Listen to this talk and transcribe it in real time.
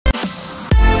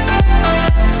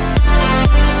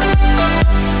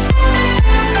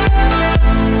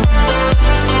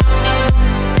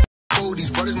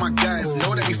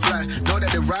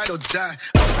die.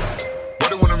 Why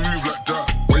they wanna move like that?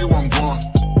 Where you want gone?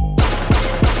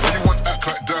 Why you want act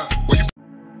like that? Where you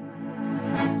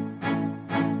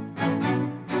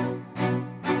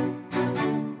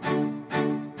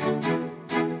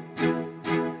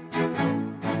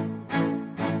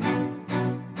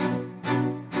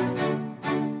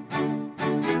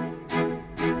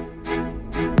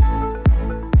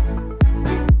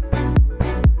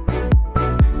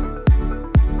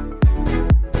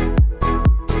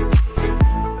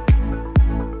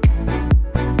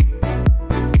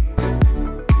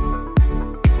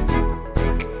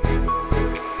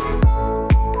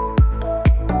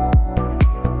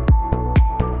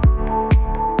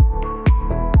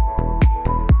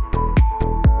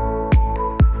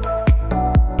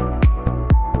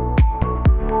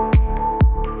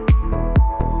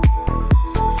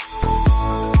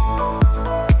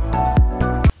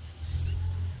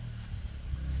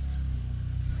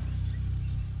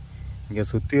இங்கே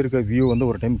சுற்றி இருக்க view வந்து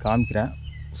ஒரு time காமிக்கிறேன்.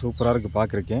 சூப்பராக இருக்குது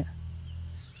பார்க்குறக்கு.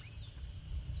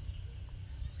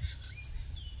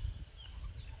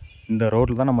 இந்த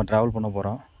ரோட்டில் தான் நம்ம ட்ராவல் பண்ண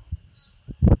போகிறோம்.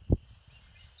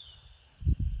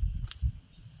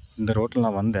 இந்த ரோட்டில்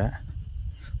நான் வந்தேன்.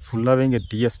 ஃபுல்லாகவே இங்கே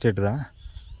டீ எஸ்டேட் தான்.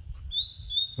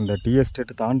 இந்த டீ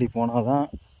எஸ்டேட் தாண்டி போனால் தான்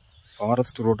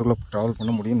ஃபாரஸ்ட் ரோட்டுக்குள்ளே ட்ராவல்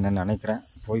பண்ண முடியும்னு நான் நினைக்கிறேன்.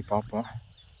 போய் பார்ப்போம்.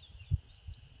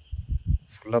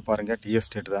 ஃபுல்லாக பாருங்கள், டீ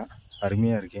எஸ்டேட் தான்.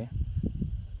 அருமையாக இருக்குது.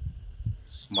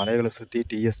 மலைகளை சுற்றி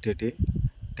டீ எஸ்டேட்டு,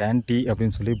 டேன் டீ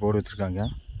அப்படின்னு சொல்லி போர்டு வச்சுருக்காங்க.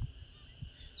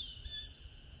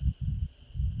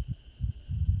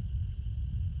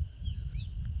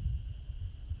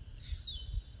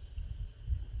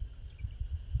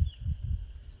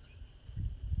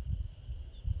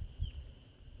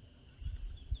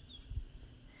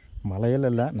 மலையில்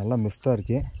இல்லை, நல்லா மிஸ்ட்டாக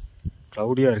இருக்குது,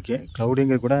 க்ளவுடியாக இருக்குது.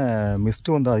 க்ளவுடிங்க கூட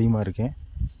மிஸ்ட்டு வந்து அதிகமாக இருக்குது.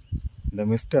 இந்த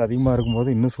மிஸ்ட்டு அதிகமாக இருக்கும்போது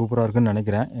இன்னும் சூப்பராக இருக்குன்னு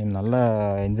நினைக்கிறேன். நல்லா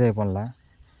என்ஜாய் பண்ணலாம்.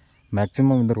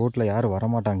 மேக்ஸிமம் இந்த ரோட்டில் யாரும்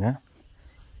வரமாட்டாங்க.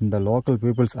 இந்த லோக்கல்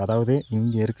பீப்புள்ஸ், அதாவது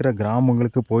இங்கே இருக்கிற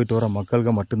கிராமங்களுக்கு போயிட்டு வர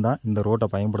மக்களுக்கு மட்டும்தான் இந்த ரோட்டை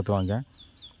பயன்படுத்துவாங்க.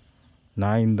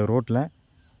 நான் இந்த ரோட்டில்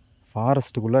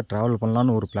ஃபாரஸ்ட்டுக்குள்ளே ட்ராவல்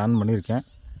பண்ணலான்னு ஒரு பிளான் பண்ணியிருக்கேன்.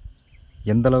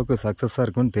 எந்தளவுக்கு சக்ஸஸாக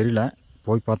இருக்குன்னு தெரியல,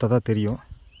 போய் பார்த்தா தான் தெரியும்.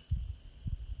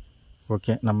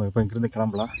 ஓகே, நம்ம இப்போ இங்கேருந்து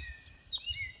கிளம்பலாம்.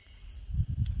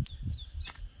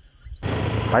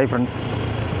 Hi friends,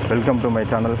 welcome to my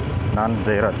channel. நான்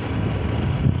ஜெயராஜ்.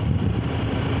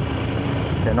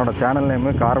 என்னோடய சேனல்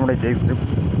நேமு கார்மடை ஜெய்ஸ்ட்ரிப்.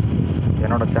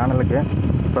 என்னோடய சேனலுக்கு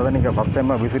இப்போ தான் நீங்கள் ஃபஸ்ட்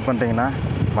டைமாக விசிட் பண்ணுறீங்கன்னா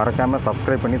மறக்காமல்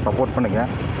சப்ஸ்கிரைப் பண்ணி சப்போர்ட்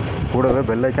பண்ணுங்கள். கூடவே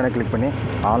பெல் ஐக்கனை கிளிக் பண்ணி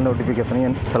ஆல்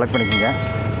நோட்டிஃபிகேஷனையும் செலக்ட் பண்ணிக்கோங்க.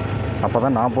 அப்போ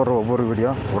தான் நான் போடுற ஒவ்வொரு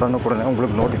வீடியோ உடனுக்குடனே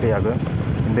உங்களுக்கு நோட்டிஃபை ஆகும்.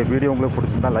 இந்த வீடியோ உங்களுக்கு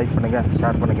பிடிச்சிருந்தால் லைக் பண்ணுங்கள்,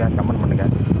 ஷேர் பண்ணுங்கள், கமெண்ட்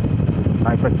பண்ணுங்கள்.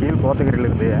 நான் இப்போ கீழ்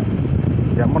கோத்தகிரியிலேருந்து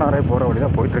ஜம்மனாரே போகிற வழி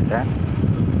தான் போயிட்டுருக்கேன்.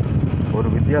 ஒரு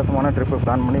வித்தியாசமான ட்ரிப்பு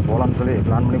பிளான் பண்ணி போகலான்னு சொல்லி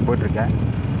பிளான் பண்ணி போயிட்டுருக்கேன்.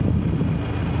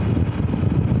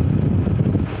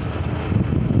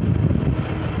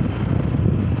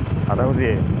 அதாவது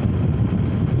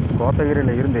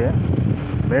கோத்தகிரியில் இருந்து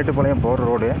மேட்டுப்பாளையம் போகிற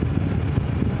ரோடு,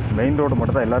 மெயின் ரோடு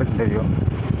மட்டும் தான் எல்லாருக்கும் தெரியும்.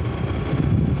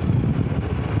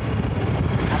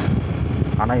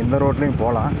 ஆனால் இந்த ரோட்லேயும்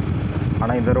போகலாம்.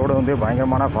 ஆனால் இந்த ரோடு வந்து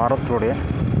பயங்கரமான ஃபாரஸ்ட் ரோடு,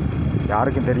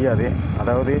 யாருக்கும் தெரியாது.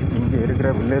 அதாவது இங்கே இருக்கிற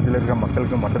வில்லேஜில் இருக்கிற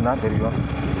மக்களுக்கு மட்டும்தான் தெரியும்.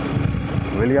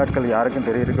 வெளியாட்கள் யாருக்கும்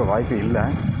தெரியறதுக்கு வாய்ப்பு இல்லை.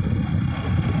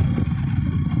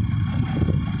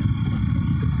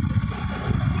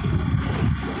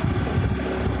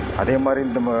 அதே மாதிரி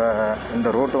இந்த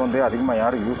ரோட்டை வந்து அதிகமாக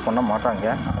யாரும் யூஸ் பண்ண மாட்டாங்க.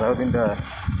 அதாவது இந்த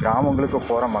கிராமங்களுக்கு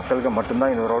போகிற மக்களுக்கு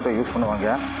மட்டும்தான் இந்த ரோட்டை யூஸ் பண்ணுவாங்க.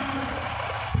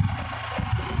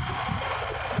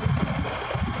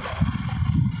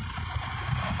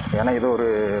 ஏன்னா இது ஒரு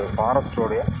ஃபாரஸ்ட்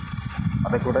ரோடு,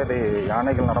 அதை கூட இது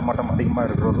யானைகள் நடமாட்டம் அதிகமாக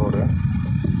இருக்கிற ஒரு ரோடு.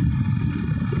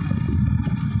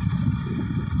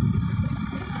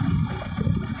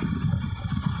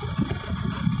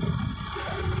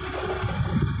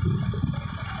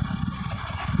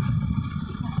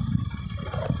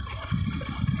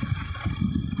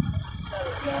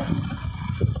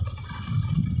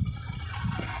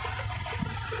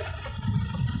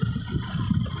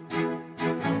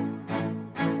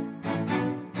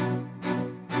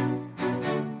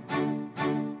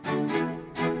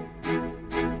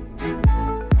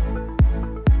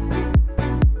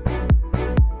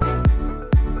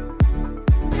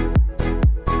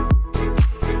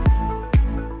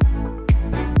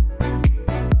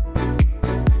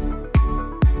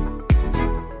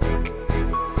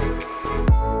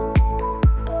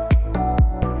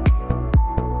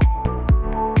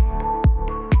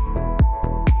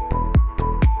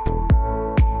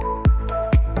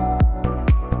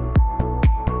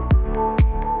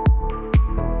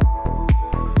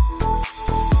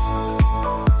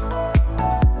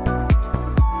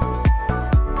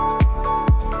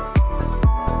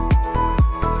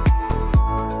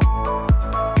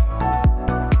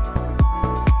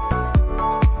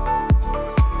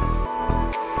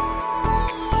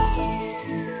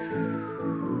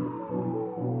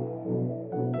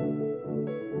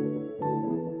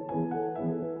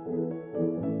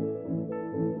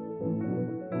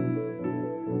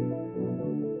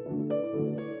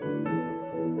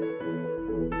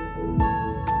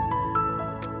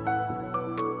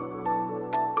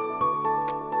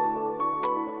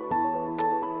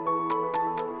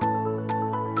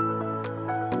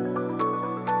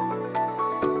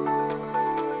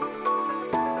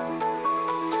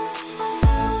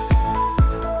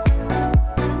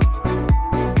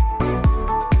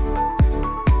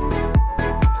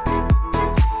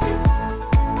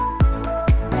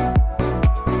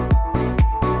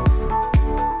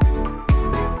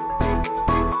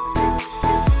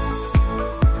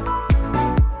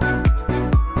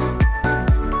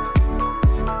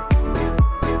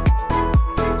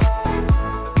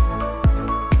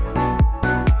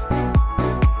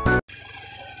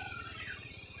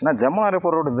 அண்ணா ஜம்மனாரே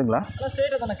போகிற ரோடு இருந்துங்களா?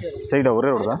 ஸ்ட்ரைட்டாக ஒரே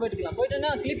ரோடு தான்.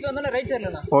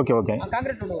 Okay okay.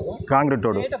 Concrete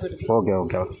road. Okay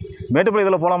okay okay. Mettupalayam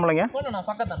இதில் போகலாம்லங்க?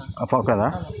 பக்கம்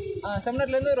தான்.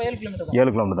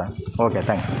 7 கிலோமீட்டர் தான். Okay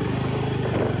thanks.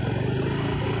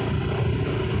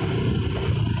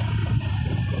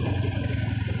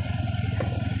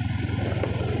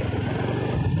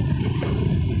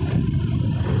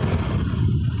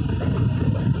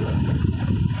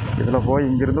 இதில் போய்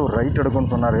இங்கேருந்து ஒரு ரைட்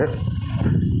எடுக்கும்னு சொன்னார்.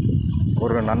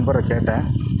 ஒரு நண்பரை கேட்டேன்.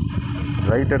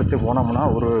 ரைட் எடுத்து போனோம்னா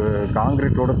ஒரு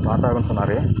காங்கிரீட் ரோடு ஸ்டார்ட் ஆகும்னு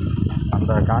சொன்னார்.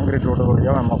 அந்த காங்கிரீட் ரோடு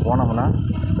வழியாக நம்ம போனோம்னா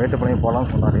மேட்டுப்பாளையம்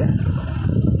போகலான்னு சொன்னார்.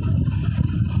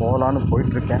 போகலான்னு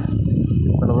போயிட்டுருக்கேன்.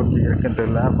 எந்தளவுக்கு இருக்குன்னு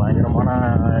தெரியல. பயங்கரமான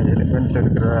எலிஃபெண்ட்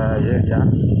இருக்கிற ஏரியா.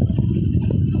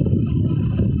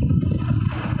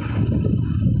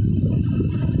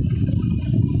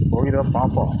 போய் தான்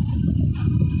பார்ப்போம்.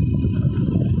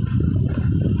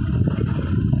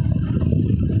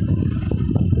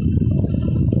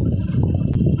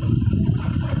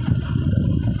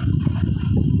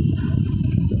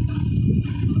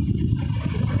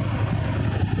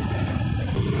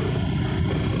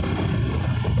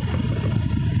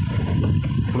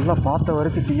 ஃபுல்லாக பார்த்த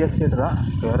வரைக்கும் டீ எஸ்டேட் தான்.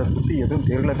 வேறு சுற்றி எதுவும்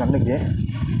தெரியல கண்ணுக்கு.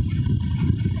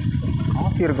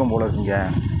 காஃபி இருக்கும் போல் இருக்குங்க.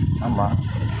 ஆமாம்,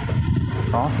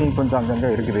 காஃபி கொஞ்சம்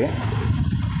அங்கங்கே இருக்குது.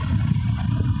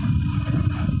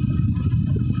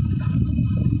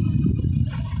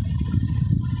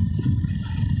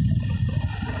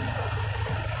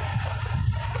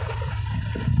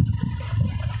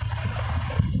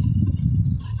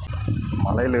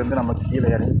 மலையிலேருந்து நம்ம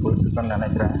கீழே இறங்கி போயிட்டுருக்கோன்னு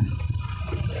நினைக்கிறேன்.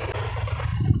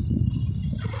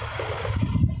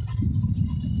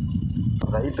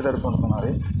 ரைட்டு தான் இருக்கும்னு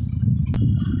சொன்னார்.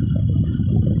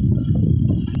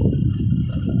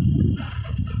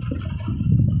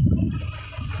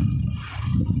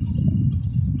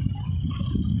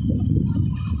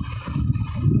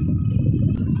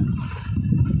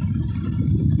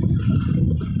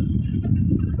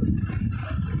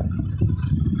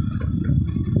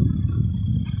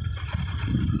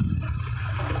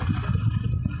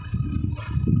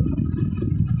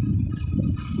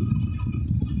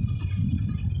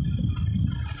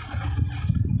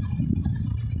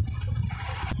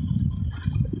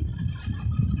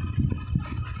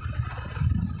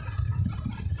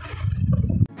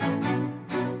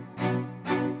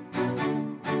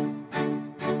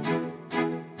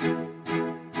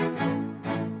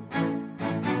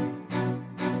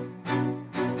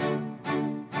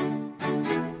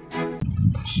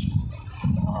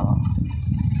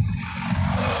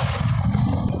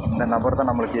 இந்த நபர் தான்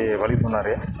நம்மளுக்கு வழி சொன்னார்.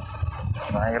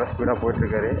 பயங்கர ஸ்பீடாக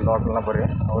போயிட்டுருக்காரு. Local number.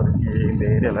 அவருக்கு இந்த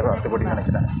ஏரியாவில் அத்துப்படி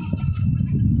நினைக்கிறேன்.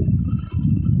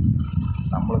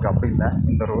 நம்மளுக்கு அப்படி இல்லை.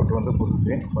 இந்த ரோடு வந்து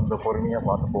புதுசு. கொஞ்சம் பொறுமையாக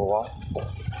பார்த்து போவோம்.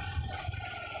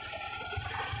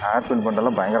 ஏர்பின்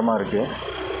பண்டெல்லாம் பயங்கரமாக இருக்குது.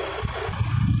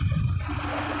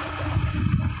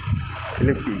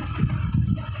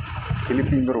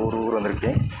 கிளிப்பிங்கிற ஒரு ஊர்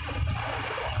வந்திருக்கு.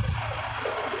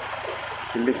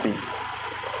 கிளிப்பி.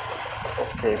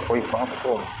 ஓகே, போய்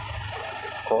பார்ப்போம்.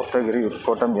 கோத்தகிரி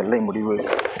உட்கோட்டம் எல்லை முடிவு.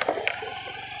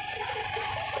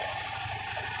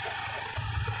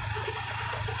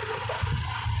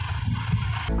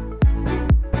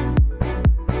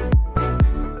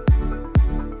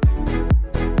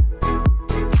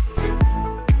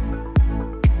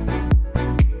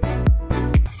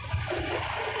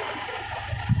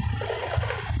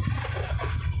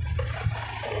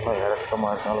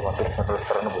 இறக்கமாக இருக்கனால வண்டி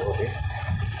சரன்னு போகுது.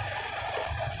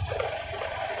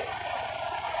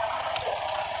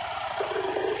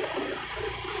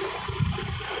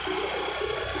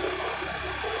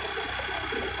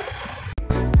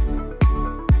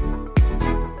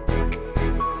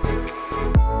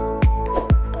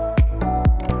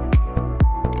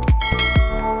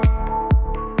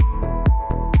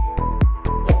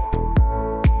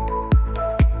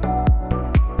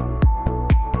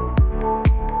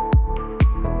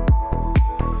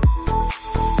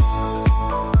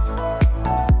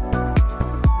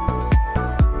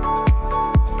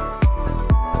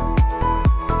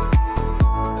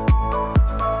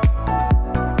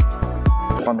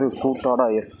 வந்து கூட்டாடா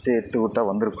எஸ்டேட்டு விட்டால்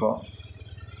வந்திருக்கோம்.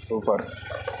 சூப்பர்.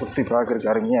 சுற்றி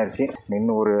பார்க்குறதுக்கு அருமையாக இருக்குது.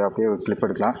 இன்னும் ஒரு அப்படியே ஒரு கிளிப்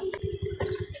எடுக்கலாம்.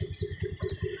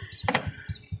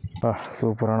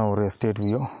 சூப்பரான ஒரு எஸ்டேட்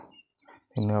வியூ.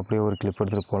 இன்னும் அப்படியே ஒரு கிளிப்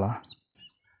எடுத்துகிட்டு போகலாம்.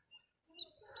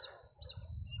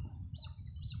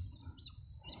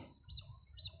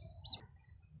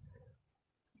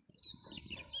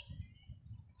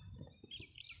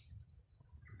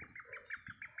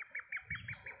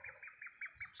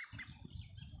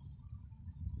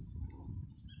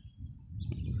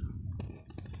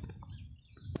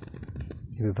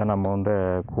 இதுதான் நம்ம வந்து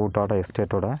கூட்டாட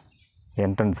எஸ்டேட்டோட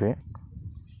என்ட்ரன்ஸு.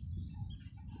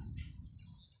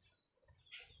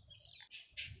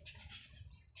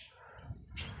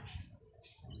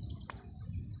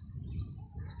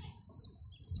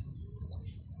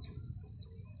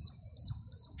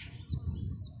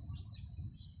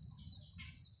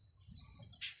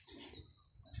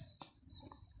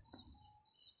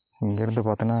 இங்கேருந்து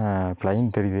பார்த்தோன்னா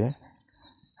ப்ளைன் தெரியுது.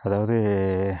 அதாவது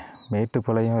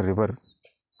மேட்டுப்பாளையம் ரிவர்,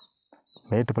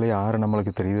 மேட்டுப்பாளையம் ஆறு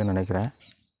நம்மளுக்கு தெரியுதுன்னு நினைக்கிறேன்.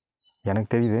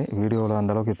 எனக்கு தெரியுது, வீடியோவில்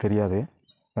அந்தளவுக்கு தெரியாது,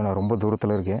 ஏன்னா ரொம்ப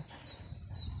தூரத்தில் இருக்குது.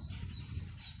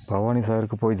 பவானி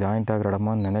சாகருக்கு போய் ஜாயிண்ட் ஆகிற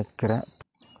இடமான்னு நினைக்கிறேன்.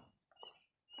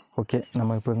 ஓகே,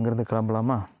 நம்ம இப்போ இங்கேருந்து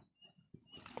கிளம்பலாமா?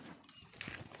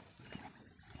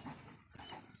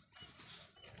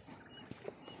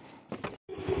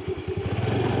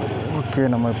 ஓகே,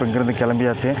 நம்ம இப்போ இங்கேருந்து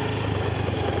கிளம்பியாச்சு.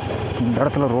 இந்த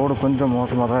இடத்துல ரோடு கொஞ்சம்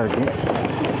மோசமாக தான் இருக்குது,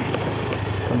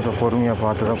 கொஞ்சம் பொறுமையாக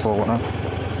பார்த்து தான் போகணும்.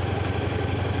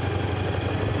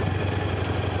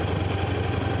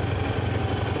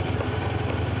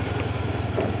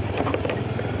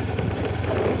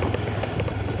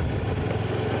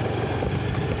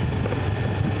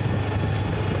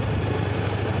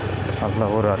 நல்ல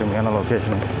ஒரு அருமையான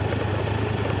லொக்கேஷன்.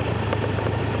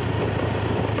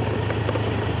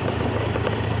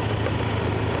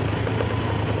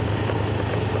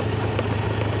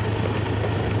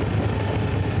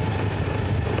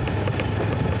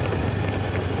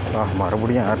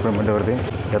 மறுபடியும் ஏர் பேமெண்ட் வருது.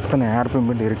 எத்தனை ஏர்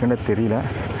பேமெண்ட் இருக்குன்னு தெரியல,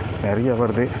 நிறைய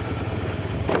வருது.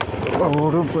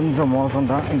 ரோடு கொஞ்சம்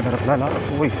மோசம்தான் இந்த இடத்துலலாம்.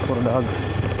 ஒரு டாக்,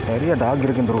 நிறைய டாக்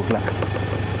இருக்குது இந்த ரூட்டில்.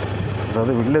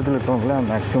 அதாவது வில்லேஜில் இருக்கவங்கள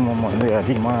மேக்ஸிமம் வந்து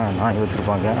அதிகமாக நாய்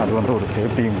வச்சுருப்பாங்க, அது வந்து ஒரு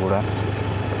சேஃப்டியும் கூட.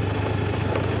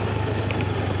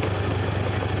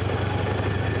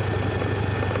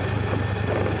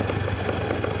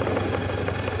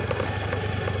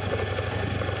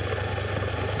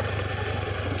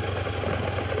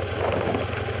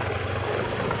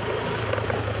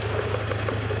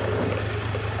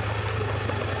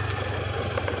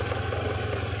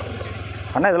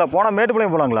 அண்ணா இதில் போனால்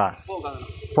மேட்டுப்பாளையம் போகலாங்களா?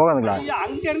 போகாதுங்களா?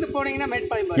 அங்கேருந்து போனீங்கன்னா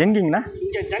மேட்டுப்பாளையம். எங்கேங்கண்ணா?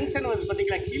 இங்கே ஜங்ஷன் வருது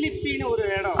பார்த்தீங்களா, கிளிப்பின்னு ஒரு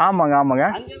இடம். ஆமாங்க ஆமாங்க.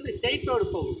 அங்கேருந்து ஸ்ட்ரைட் ரோடு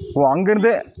போகும். ஓ,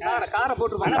 அங்கேருந்து காரை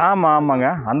போட்டுருப்பாங்க. ஆமாம் ஆமாங்க,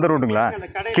 அந்த ரோடுங்களா?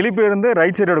 கிளிப்பி இருந்து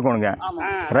ரைட் சைடு எடுக்கணுங்க.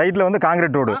 ரைட்டில் வந்து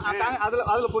காங்கிரீட் ரோடு.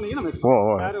 அதில் போனீங்கன்னா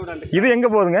ஓ, இது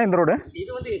எங்கே போகுதுங்க இந்த ரோடு?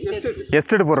 இது வந்து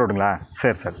எஸ்டேட் போகிற ரோடுங்களா?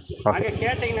 சரி சரி, ஓகே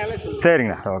கேட்டிங்கனாலே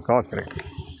சரிங்கண்ணா. Okay okay.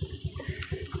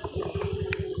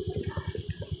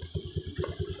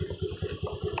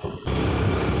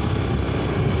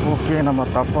 ஓகே, நம்ம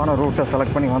தப்பான ரூட்டை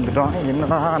செலக்ட் பண்ணி வந்துட்டோம்.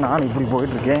 என்னடா நான் இப்படி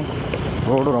போயிட்டுருக்கேன்,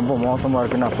 ரோடு ரொம்ப மோசமாக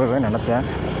இருக்குன்னு அப்போவே நினச்சேன்.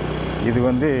 இது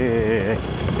வந்து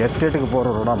எஸ்டேட்டுக்கு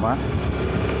போகிற ரோடாமா,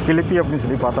 கிளிப்பி அப்படின்னு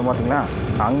சொல்லி பார்த்தோம் பார்த்தீங்களா,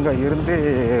 அங்கே இருந்து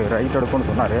ரைட்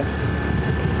எடுக்கணும்னு சொன்னார்.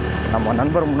 நம்ம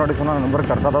நண்பர் முன்னாடி சொன்ன நம்பர்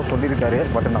கரெக்டாக தான் சொல்லியிருக்காரு,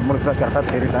 பட் நம்மளுக்கு தான்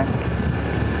கரெக்டாக தெரியல.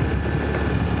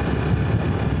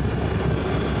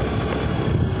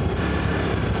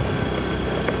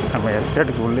 நம்ம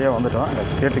எஸ்டேட்டுக்கு உள்ளே வந்துட்டோம்.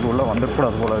 எஸ்டேட்டுக்கு உள்ளே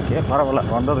வந்துடக்கூடாது போல இருக்குது. பரவாயில்ல,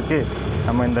 வந்ததுக்கு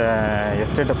நம்ம இந்த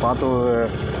எஸ்டேட்டை பார்த்து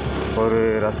ஒரு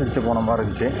ரசிச்சுட்டு போன மாதிரி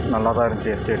இருந்துச்சு. நல்லா தான்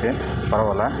இருந்துச்சு எஸ்டேட்டு,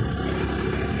 பரவாயில்ல.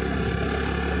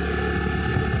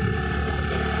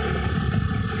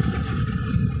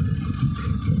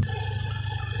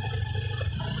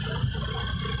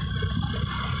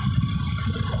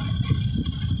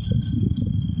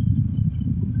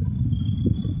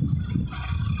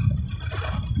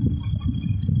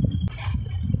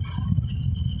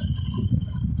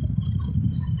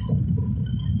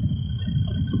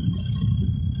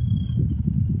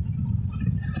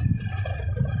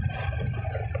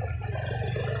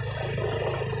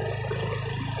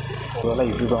 ஒருவேளை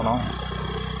இதுதானோ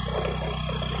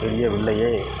தெரியவில்லையே.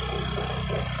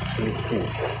 கிளிப்பி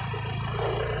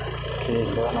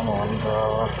கீழே நம்ம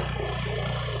வந்தோம்.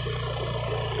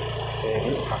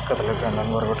 சரி, பக்கத்தில் இருக்கிற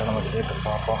நண்பர்கிட்ட நம்ம கேட்டு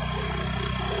பார்ப்போம்.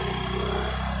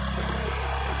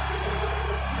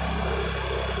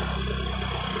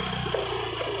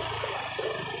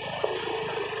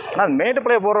 ஆனால் அது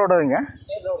மேட்டுப்பாளையம் போகிற ரோடுங்க.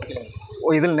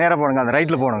 ஓ, இதில் நேராக போகணுங்க, அந்த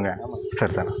ரைட்டில் போகணுங்க.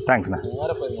 சரி சார், தேங்க்ஸ்ண்ணா.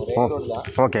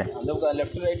 ஓகே,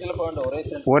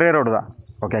 ஒரே ரோடு தான்.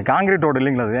 ஓகே, காங்கிரீட் ரோடு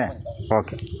இல்லைங்களா அது?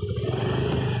 ஓகே.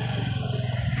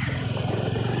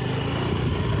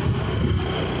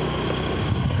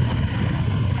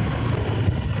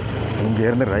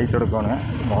 இங்கேருந்து ரைட் எடுக்கணும்.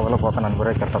 முதல்ல பார்த்த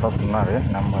நண்பரே கரெக்டாக தான் சொன்னார்.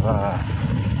 நம்ம தான்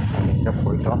இங்கே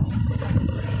போயிட்டோம்.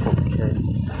 ஓகே,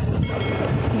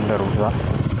 இந்த ரூட் தான்,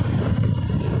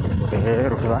 ஒரே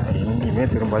ரூட்டு தான், எங்கேயுமே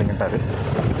திரும்பாதீங்கட்டாரு.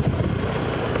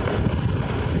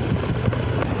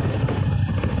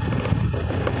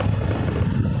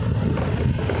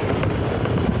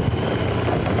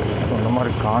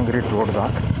 மாதிரி காங்கிரீட் ரோடு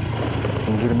தான்.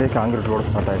 இங்கிருந்தே காங்கிரீட் ரோடு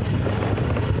ஸ்டார்ட் ஆகிடுச்சு.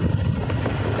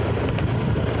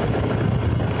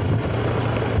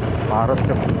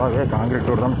 ஃபாரஸ்ட்டு ஃபுல்லாகவே காங்கிரீட்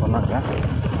ரோடு தான் சொன்னாங்க.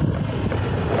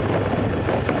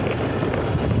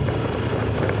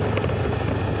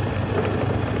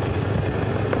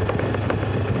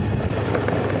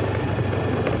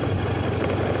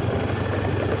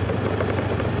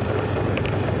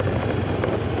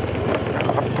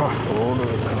 அப்பா ரோடு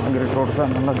காங்கிரீட் ரோடு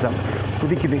தான் நல்லா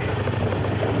குதிக்குது.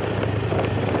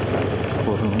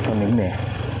 ஒரு நிமிஷம் நின்று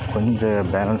கொஞ்சம்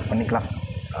பேலன்ஸ் பண்ணிக்கலாம்.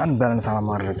 அன்பேலன்ஸ் ஆன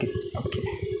மாதிரி இருக்குது. ஓகே,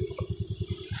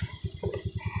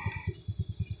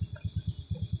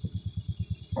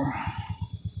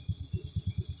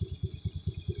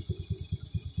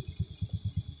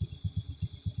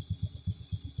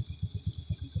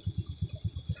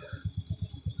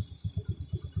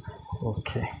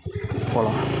 ஓகே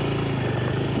போகலாம்.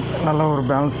 நல்லா ஒரு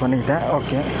பேலன்ஸ் பண்ணிக்கிட்டேன்.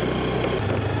 ஓகே,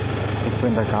 இப்போ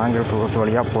இந்த காங்கிரீட் ரோட்டு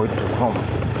வழியாக போயிட்டுருக்கோம்.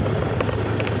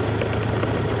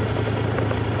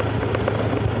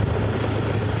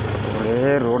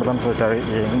 ஒரே ரோடு தான் சொல்லிட்டாரு,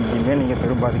 எங்கேயுமே நீங்கள்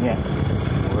திரும்பாதீங்க,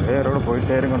 ஒரே ரோடு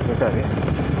போயிட்டே இருங்கன்னு சொல்லிட்டாரு.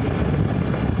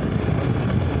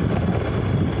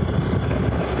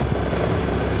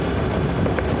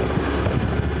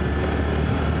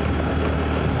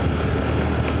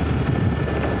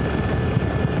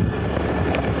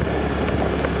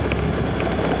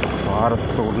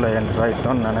 ஃபாரஸ்ட்டு உள்ளே என்ட்ரு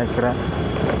ஆகிட்டோன்னு நினைக்கிறேன்.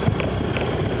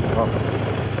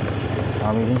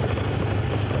 சாமி,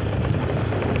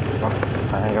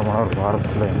 பயங்கரமான ஒரு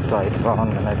ஃபாரஸ்ட்டில் என்ட்ரு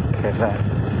ஆகிட்டோன்னு நினைக்கிறேன்.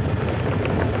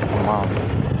 ஆமாம்,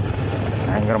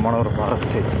 பயங்கரமான ஒரு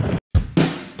ஃபாரஸ்ட்டு.